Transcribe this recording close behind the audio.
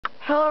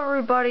Hello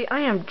everybody, I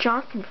am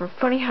Jonathan from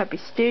Funny Happy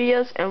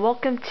Studios, and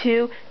welcome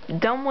to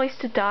Dumb Ways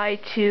to Die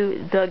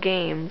 2 The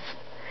Games.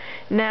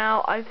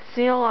 Now, I've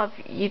seen a lot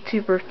of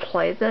YouTubers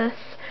play this,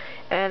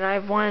 and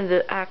I've wanted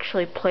to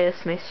actually play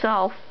this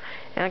myself,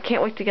 and I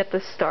can't wait to get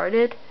this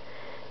started.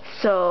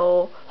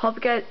 So,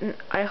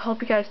 I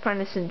hope you guys find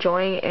this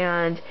enjoying,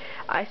 and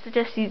I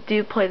suggest you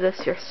do play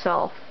this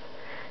yourself.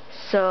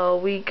 So,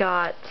 we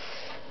got,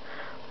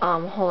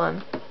 hold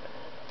on.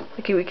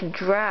 Okay, we can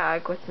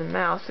drag with the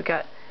mouse. We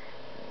got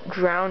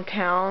Drown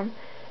Town,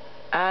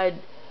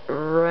 Land,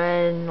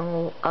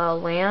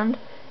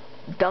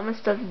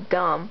 Dumbest of the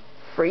Dumb,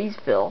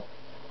 Freezeville,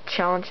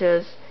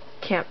 Challenges,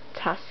 Camp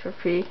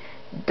Catastrophe,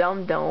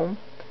 Dumb Dome,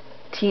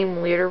 Team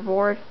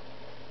Leaderboard,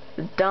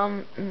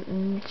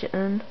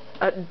 Dumbgen.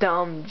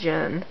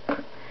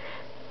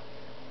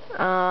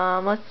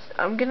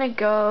 I'm gonna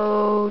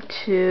go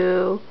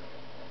to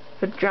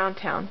the Drown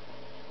Town.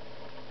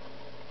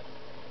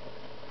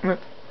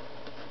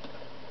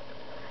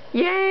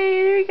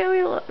 Yay! There we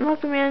go. We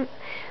let the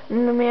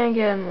man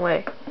get in the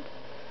way.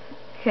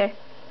 Okay.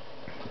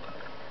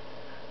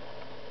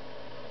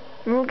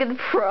 Look at the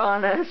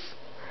piranhas.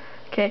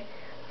 Okay.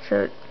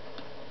 So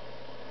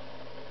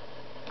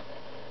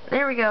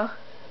there we go.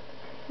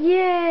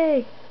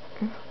 Yay!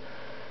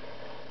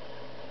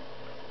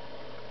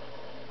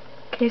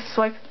 Okay,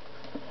 swipe.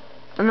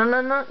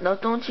 No!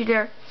 Don't you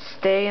dare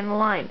stay in the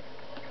line.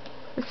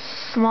 It's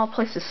a small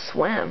place to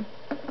swim.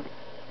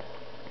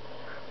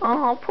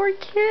 Oh, poor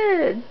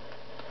kid.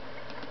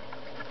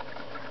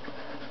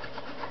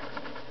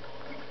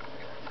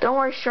 Don't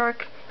worry,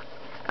 shark.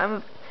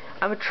 I'm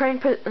a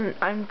trained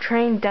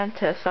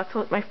dentist. That's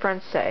what my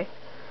friends say.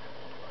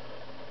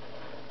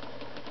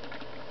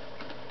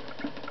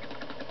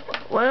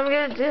 What am I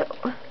gonna do?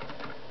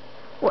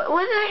 What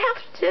did I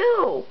have to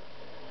do?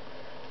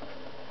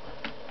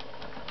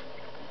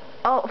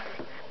 Oh,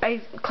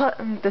 I caught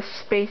the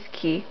space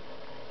key.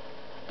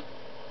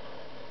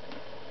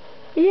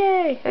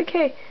 Yay!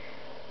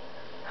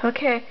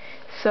 Okay,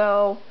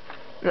 so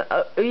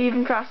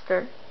even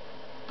faster.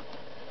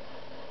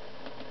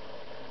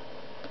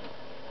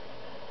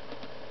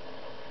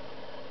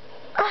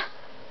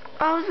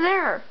 I was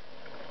there.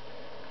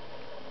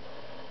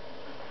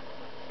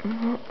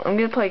 I'm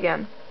gonna play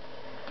again.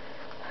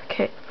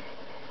 Okay.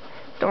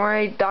 Don't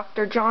worry,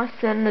 Dr.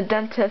 Johnson, the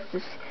dentist,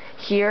 is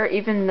here,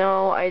 even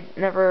though I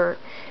never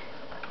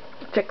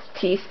fixed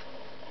teeth.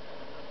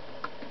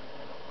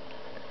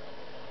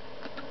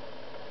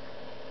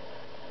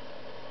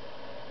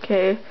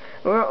 Okay,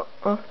 we're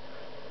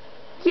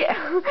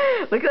yeah.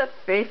 Look at that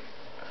face.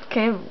 It's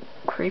kind of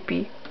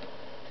creepy.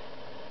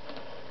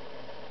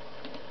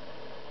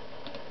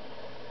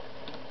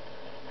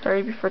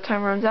 Hurry before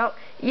time runs out.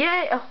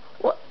 Yay! Oh,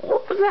 what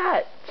was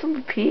that?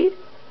 Someone peed?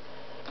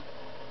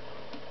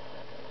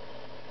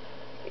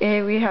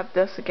 Yay, we have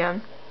this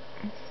again.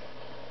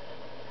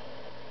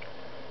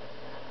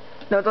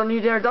 No, don't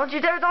you dare! Don't you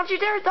dare! Don't you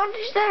dare! Don't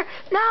you dare!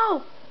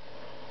 No!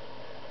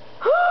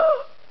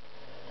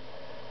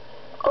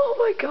 Oh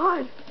my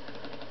god!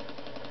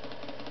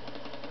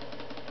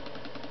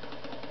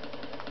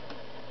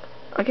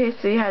 Okay,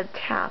 so you had to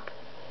tap.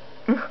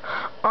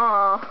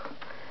 Aw.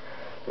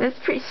 That's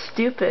pretty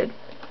stupid.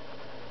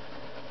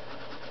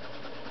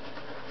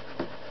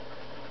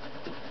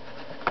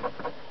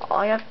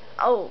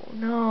 Oh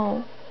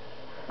no.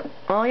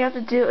 All you have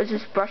to do is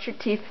just brush your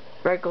teeth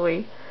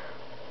regularly.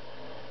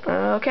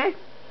 Okay.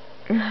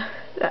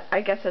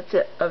 I guess that's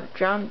it of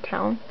Drown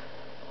Town.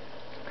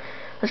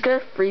 Let's go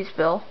to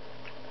Freezeville.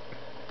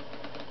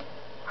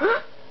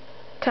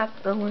 Tap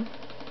the one.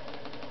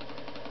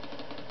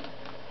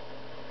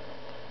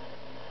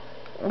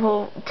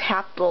 Well,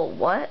 tap the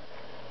what?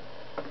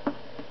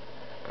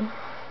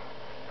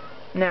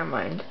 Never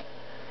mind.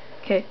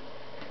 Okay.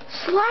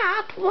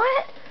 Slap?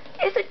 What?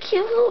 It's a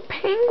cute little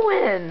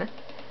penguin.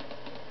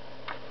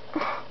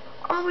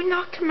 Oh, we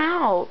knocked him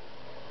out.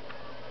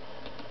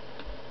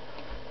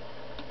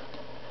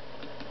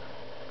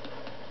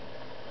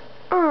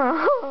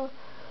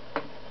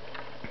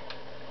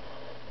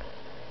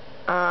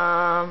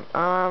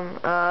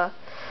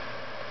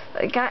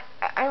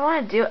 I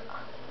want to do it.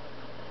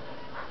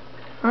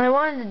 I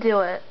wanted to do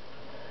it.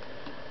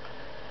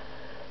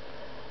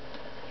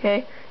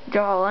 Okay,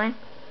 draw a line.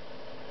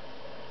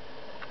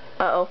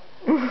 Uh-oh.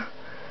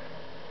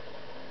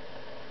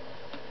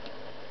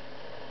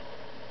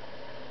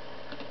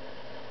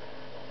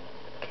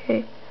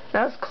 Okay,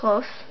 that was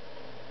close.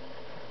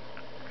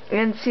 I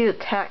didn't see the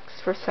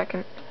text for a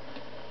second.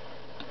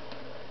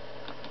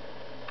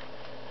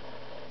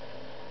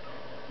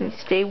 And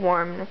stay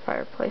warm in the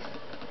fireplace.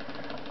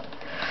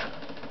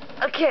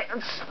 Okay,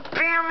 I'm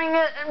spamming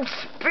it.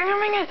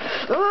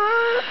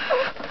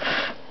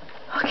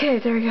 Okay,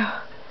 there we go.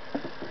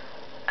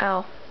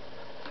 Ow.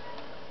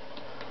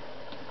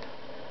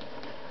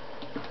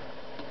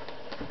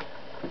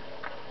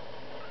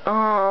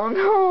 Oh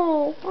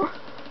no.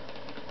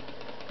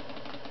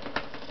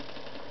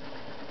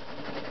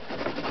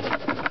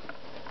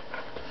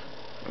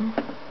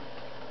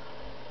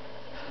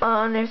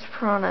 Oh, and there's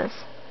piranhas.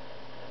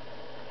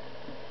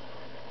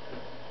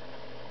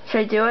 Should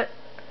I do it?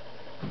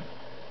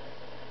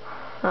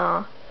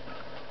 Oh.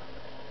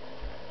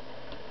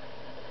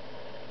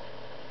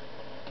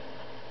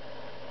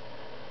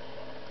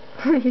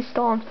 He's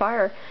still on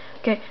fire.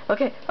 Okay,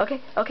 okay,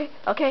 okay, okay,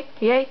 okay.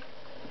 Yay.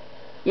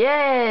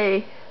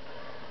 Yay!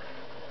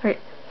 Alright,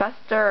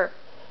 faster.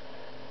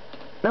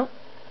 Nope.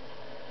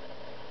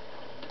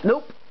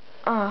 Nope.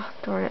 Ah,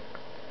 oh, darn it.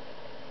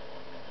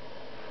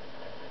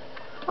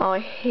 Oh, I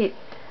hate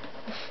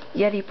this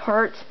Yeti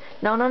part.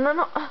 No, no, no,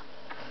 no.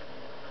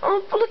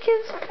 Oh, look at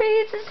his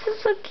face. This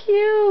is so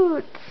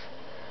cute.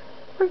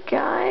 Poor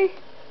guy.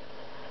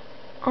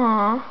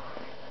 Aw.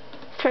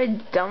 Let's try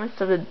dumbest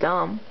of the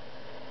dumb.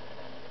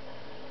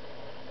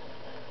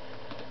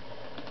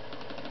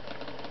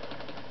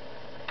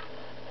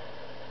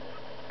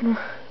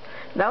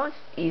 That was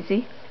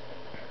easy.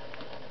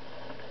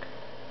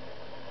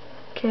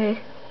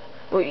 Okay.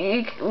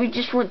 We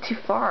just went too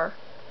far.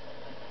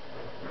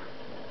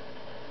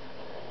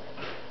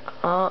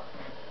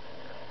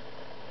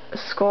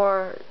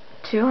 Score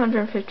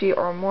 250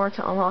 or more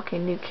to unlock a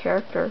new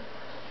character.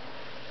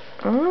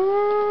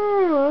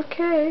 Oh,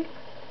 okay.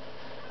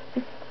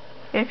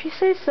 If you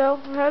say so.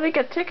 How do they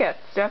get tickets?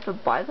 Do I have to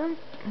buy them?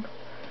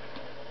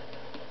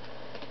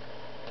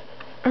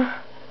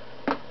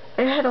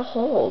 It had a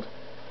hold.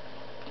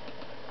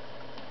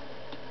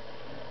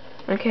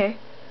 Okay.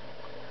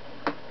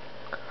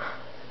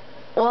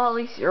 Well, at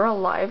least you're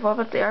alive. What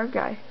about the other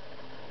guy?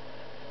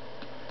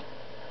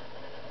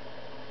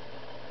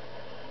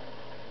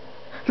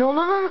 No,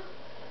 no, no, no.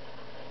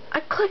 I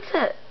clicked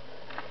it.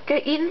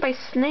 Get eaten by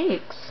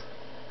snakes.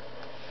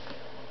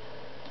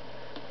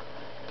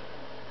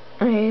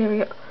 Okay, here we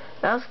go.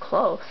 That was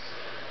close.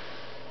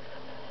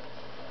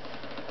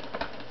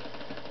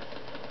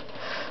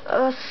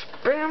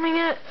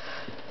 Spamming it.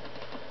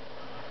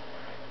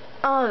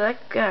 Oh, that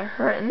got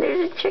hurt. And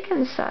there's a chicken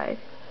inside.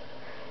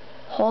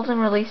 Hold and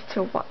release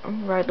to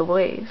ride the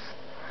waves.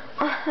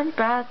 Oh, I'm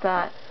bad at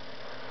that.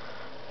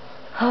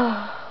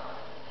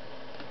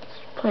 Let's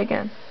play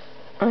again.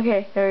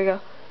 Okay, there we go.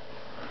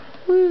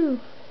 Woo!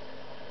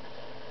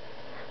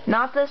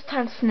 Not this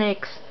time,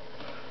 snakes.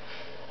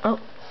 Oh.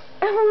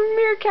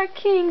 Meerkat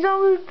Kings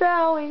almost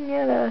bowing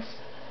at us.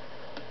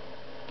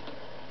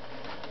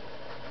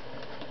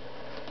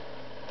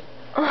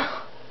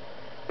 Oh,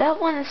 that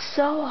one is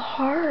so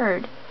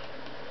hard.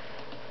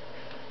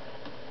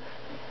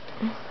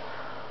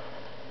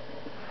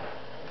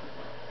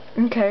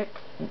 Okay.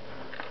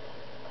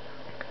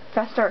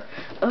 Faster.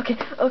 Okay,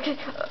 okay.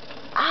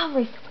 Ah,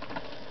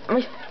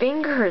 my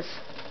fingers.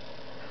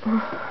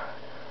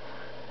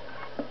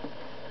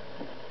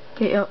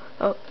 Okay, oh.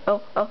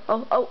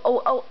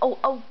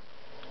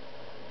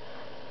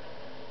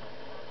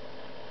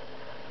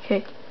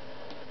 Okay.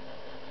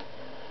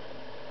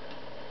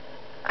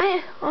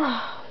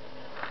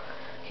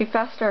 Okay,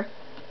 faster.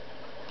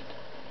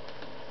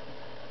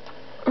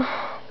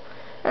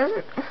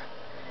 That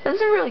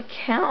doesn't really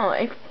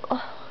count.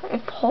 I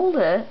pulled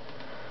it.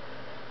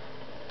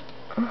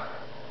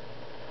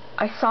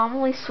 I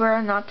solemnly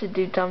swear not to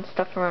do dumb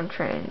stuff around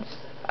trains.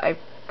 I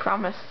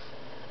promise.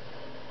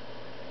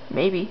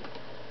 Maybe.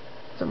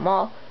 The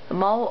mall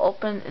will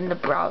open in the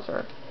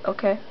browser.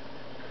 Okay.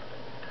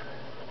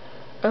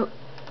 Oh,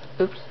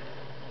 oops.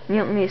 You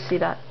don't need to see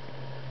that.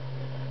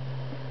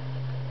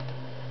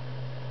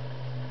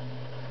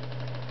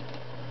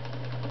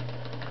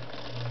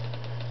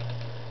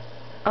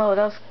 Oh,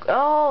 that was.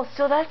 Oh,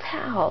 so that's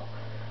how.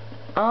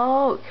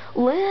 Oh,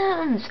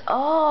 limbs.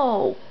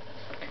 Oh.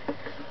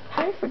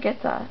 How did I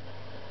forget that?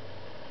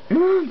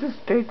 This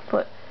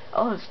Bigfoot.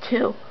 Oh, it's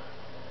 2.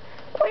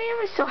 Why am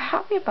I so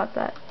happy about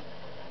that?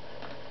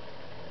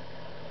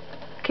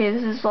 Okay,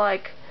 this is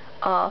like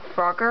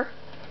Frogger.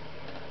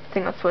 I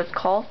think that's what it's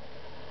called.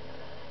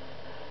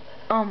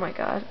 Oh my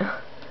god.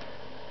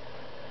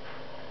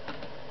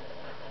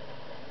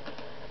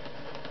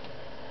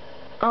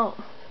 Oh.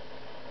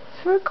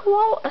 So a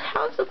koala,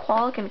 how's the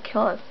koala gonna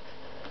kill us?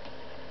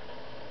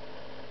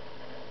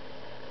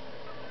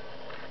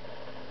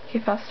 Okay,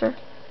 faster.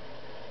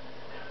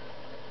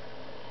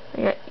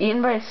 I got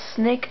eaten by a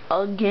snake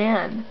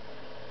again.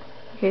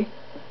 Okay.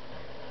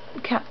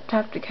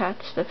 Tap to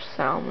catch the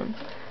salmon.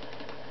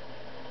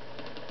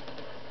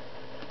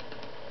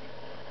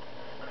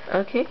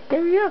 Okay,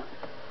 there we go.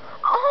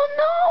 Oh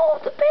no,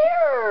 the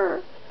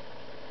bear!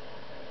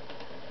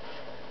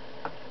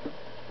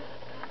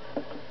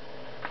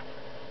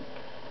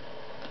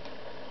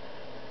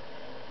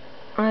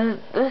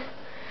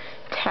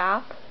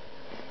 Tap.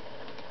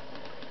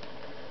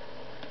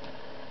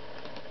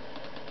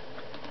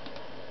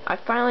 I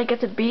finally get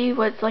to be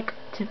what it's like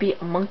to be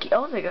a monkey.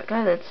 Oh my god,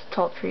 that's a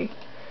tall tree.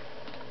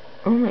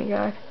 Oh my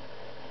god.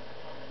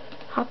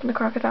 Hop in the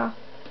crocodile.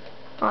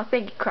 Oh,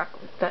 thank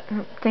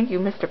you, thank you,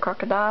 Mr.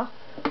 Crocodile.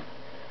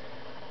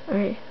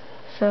 Okay,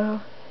 so.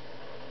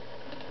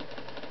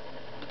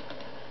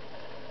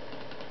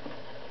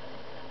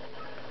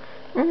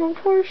 Oh,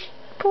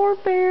 poor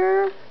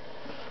bear.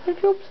 I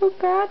feel so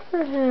bad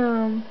for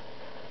him.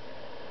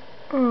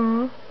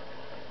 Aww.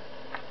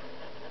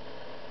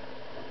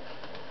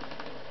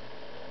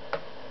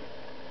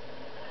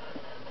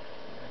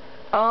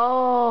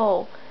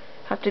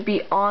 have to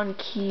be on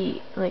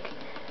key, like,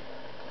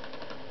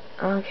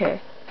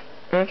 okay.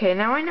 Okay,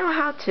 now I know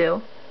how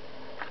to.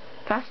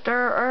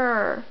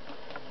 Faster.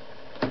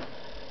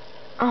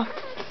 Oh.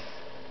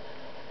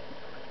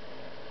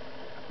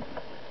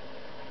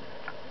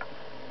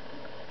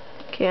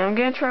 Okay, I'm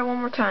gonna try one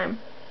more time.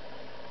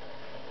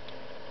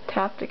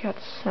 Tap to catch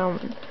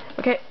salmon.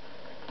 Okay.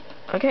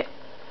 Okay.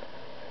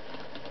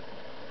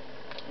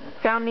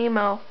 Found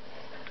Nemo.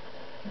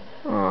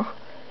 Oh.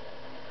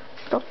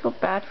 Still feel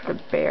bad for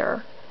the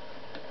bear.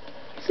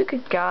 He's a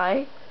good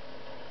guy.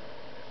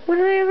 When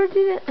did I ever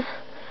do that?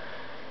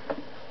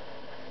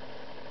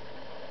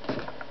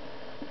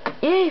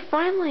 Yay,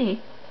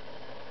 finally!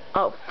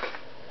 Oh.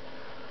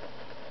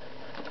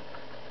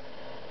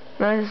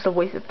 That is just a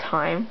waste of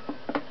time.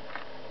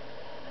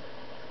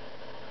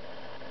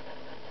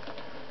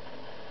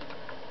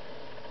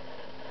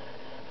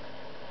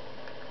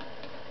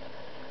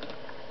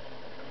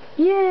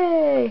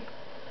 Yay!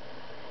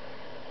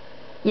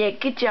 Yeah,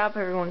 good job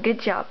everyone, good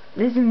job.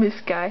 This is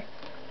Moose Guy.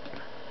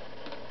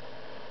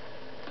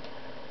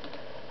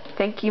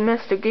 Thank you,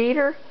 Mr.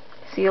 Gator.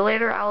 See you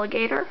later,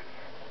 alligator.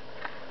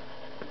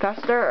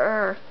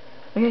 Faster.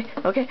 Okay.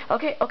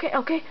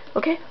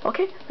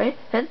 Right.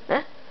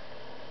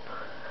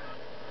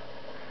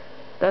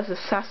 That's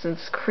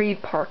Assassin's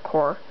Creed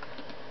parkour.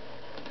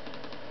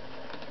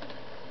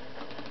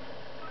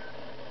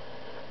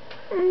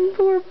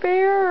 Poor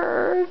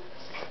bear.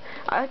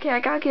 Okay, I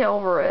gotta get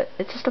over it.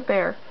 It's just a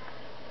bear.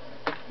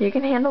 You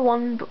can handle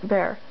one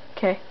bear.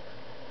 Okay.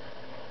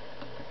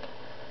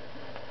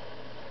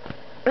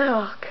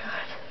 Oh god.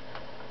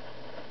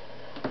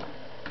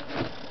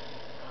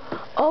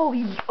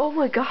 Oh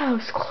my god, I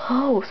was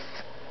close.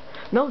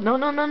 No,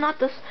 not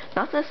this.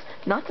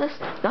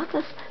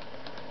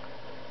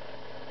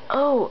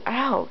 Oh,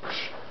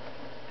 ouch.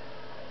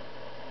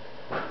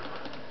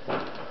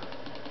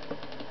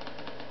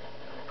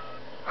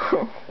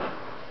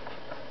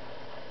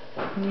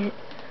 Yeah.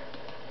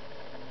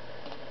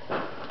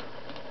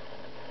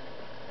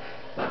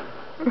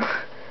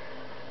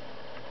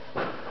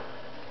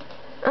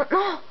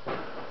 No!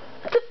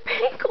 It's a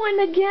penguin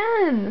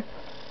again!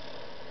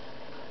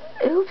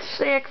 Oops,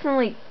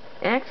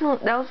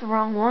 that was the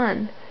wrong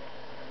one.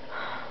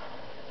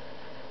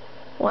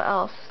 What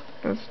else?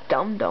 There's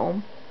Dum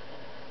Dum.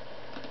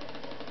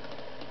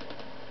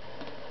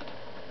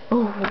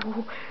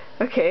 Oh,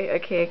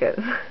 okay,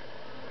 good.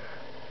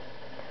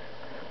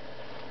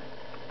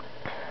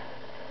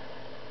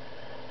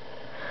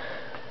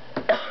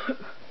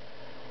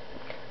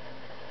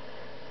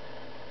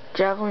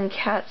 Javelin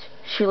catch,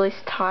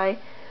 shoelace tie,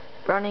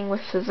 running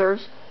with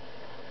scissors,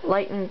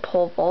 lightning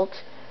pole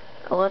vault,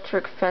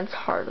 electric fence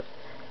hard,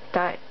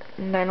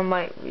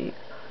 dynamite.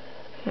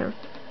 Here.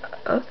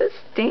 Oh, this is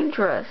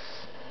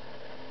dangerous.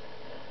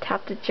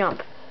 Tap to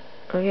jump.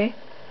 Okay.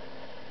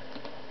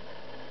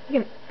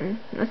 You can.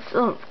 That's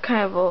still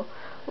kind of a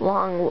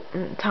long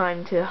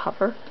time to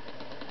hover.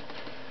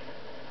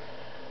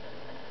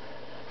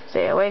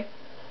 Stay away.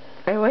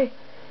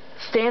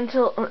 Stay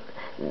until.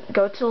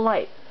 Go to the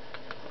light.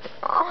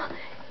 Oh,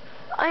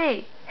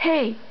 hey,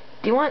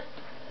 do you want?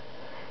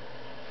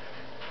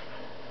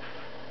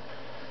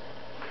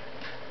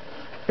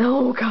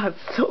 Oh god,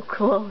 so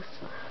close.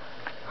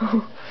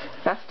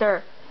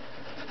 Faster.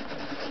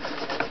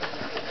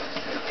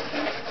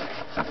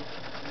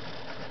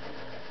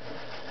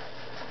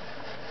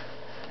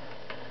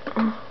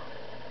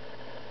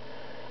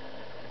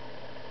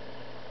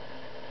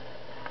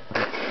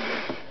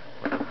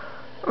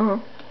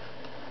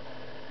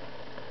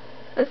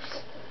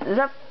 Is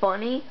that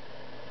funny?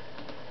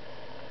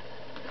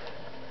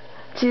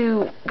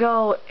 To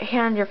go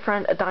hand your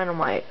friend a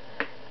dynamite.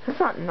 That's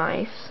not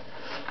nice.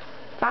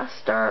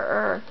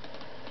 Faster.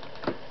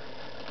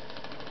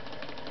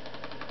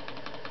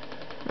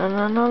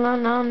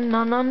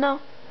 No.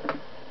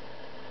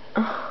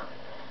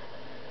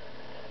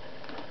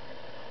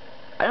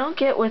 I don't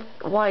get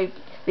why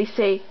they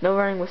say no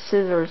running with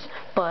scissors,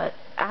 but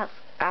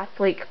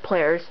athlete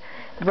players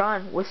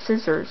run with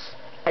scissors.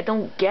 I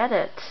don't get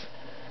it.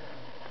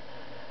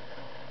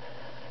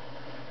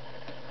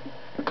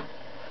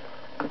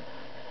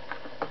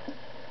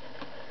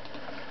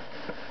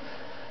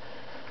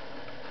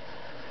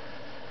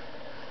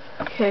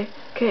 Okay,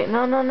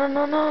 no.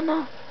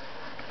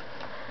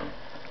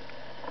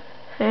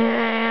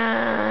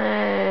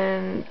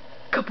 And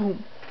kaboom.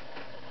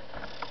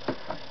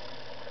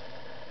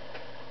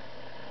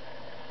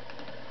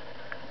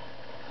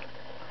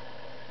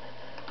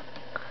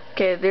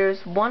 Okay,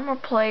 there's one more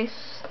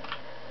place.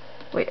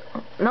 Wait,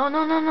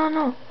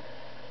 no.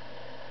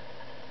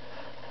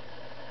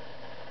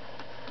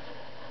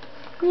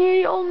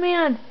 Yay, old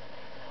man.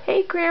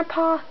 Hey,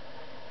 Grandpa.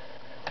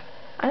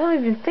 I don't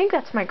even think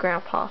that's my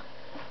grandpa.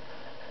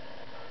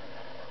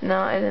 No,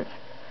 I didn't.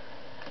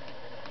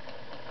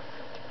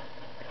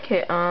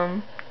 Okay,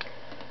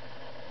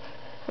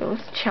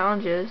 what's the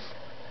challenges?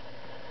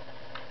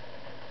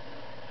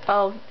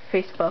 Oh,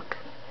 Facebook.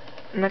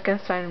 I'm not gonna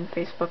sign in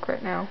Facebook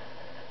right now.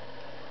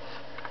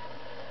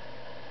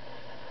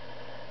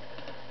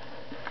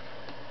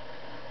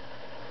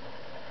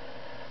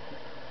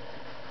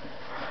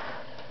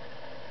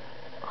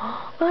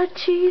 A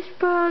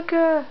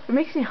cheeseburger! It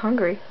makes me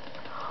hungry.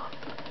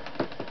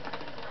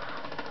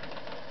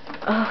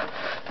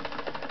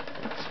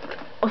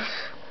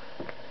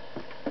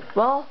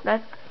 Well,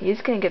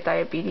 he's gonna get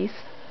diabetes.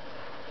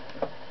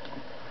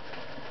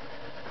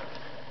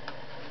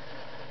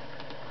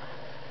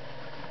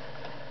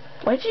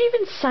 Why'd you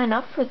even sign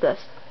up for this?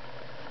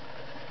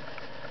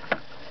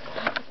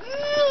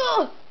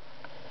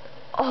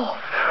 Oh,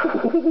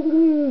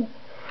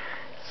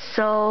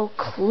 so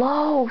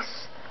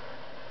close.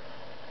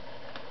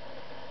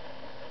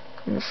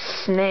 And the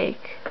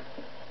snake.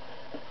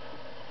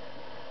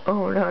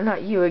 Oh no,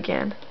 not you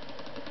again.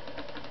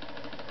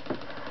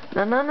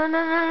 No, no, no,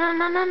 no, no,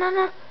 no, no, no,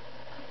 no.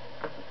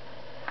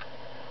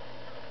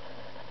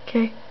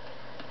 Okay.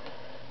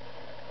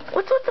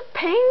 What's with the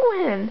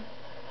penguin?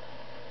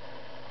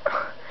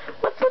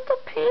 What's with the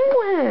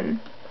penguin?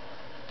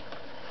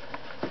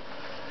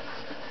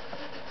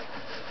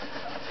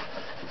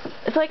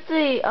 It's like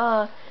the,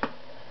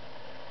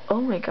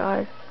 oh my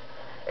god.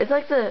 It's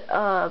like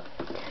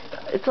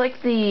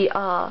the,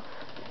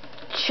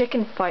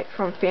 chicken fight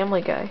from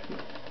Family Guy.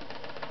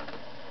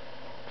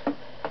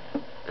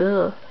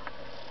 Ugh.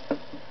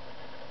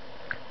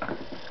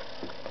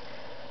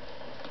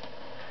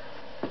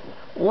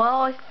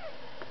 Well,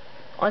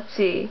 let's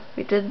see.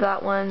 We did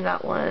that one,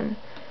 that one.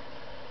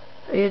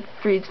 We did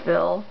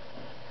Freesville.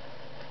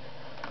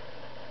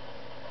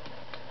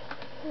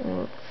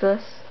 What's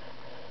this?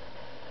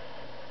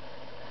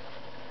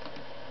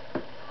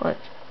 What?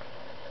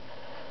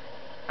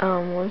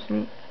 Where's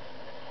me?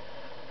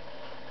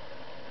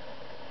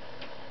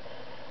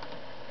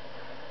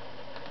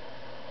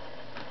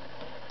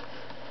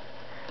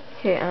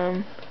 Okay,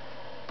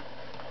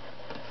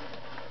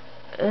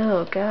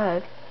 oh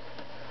god.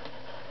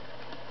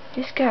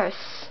 These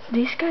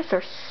guys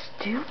are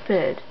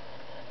stupid.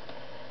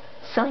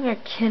 Selling your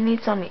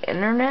kidneys on the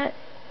internet?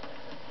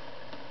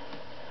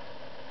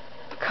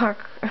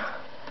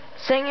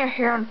 Setting your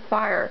hair on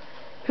fire.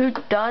 Who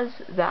does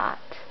that?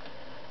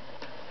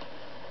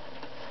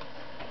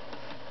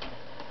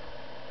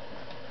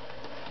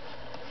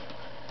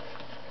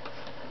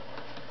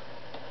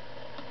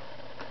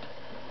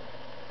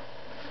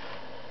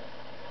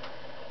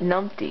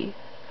 Numpty.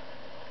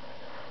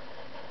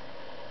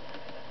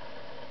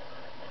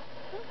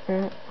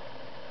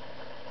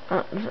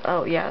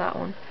 Oh yeah, that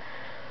one.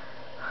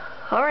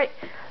 Alright,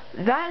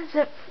 that is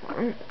it.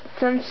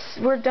 Since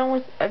we're done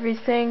with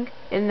everything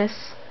in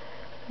this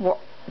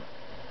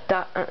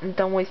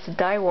Dumb Ways to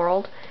Die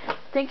world,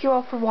 thank you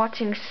all for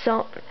watching.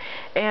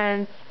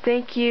 And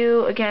thank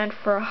you again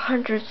for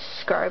 100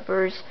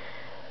 subscribers.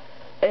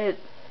 I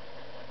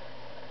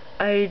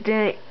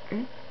didn't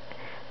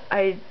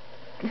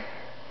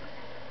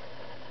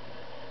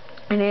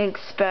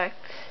expect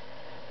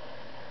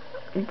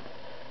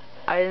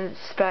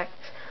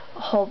a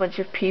whole bunch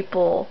of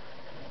people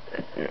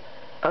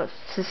to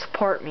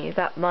support me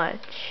that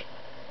much.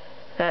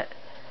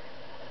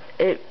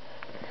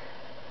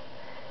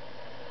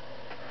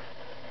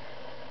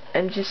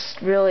 I'm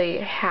just really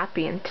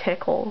happy and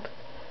tickled.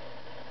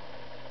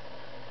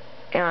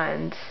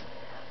 And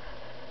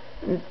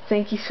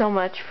thank you so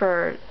much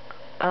for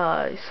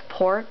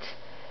support.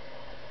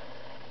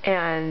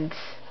 And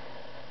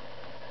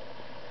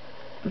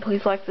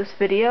please like this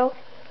video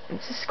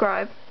and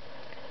subscribe.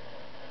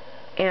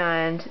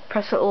 And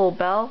press that little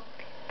bell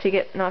to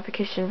get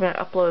notifications when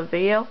I upload a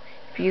video.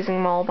 If you're using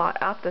Molbot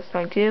app, that's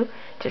fine too.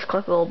 Just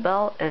click the little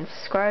bell and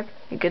subscribe.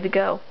 You're good to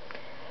go.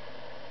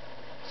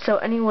 So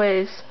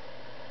anyways,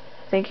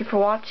 thank you for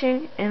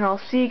watching, and I'll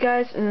see you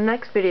guys in the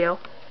next video.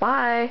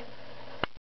 Bye!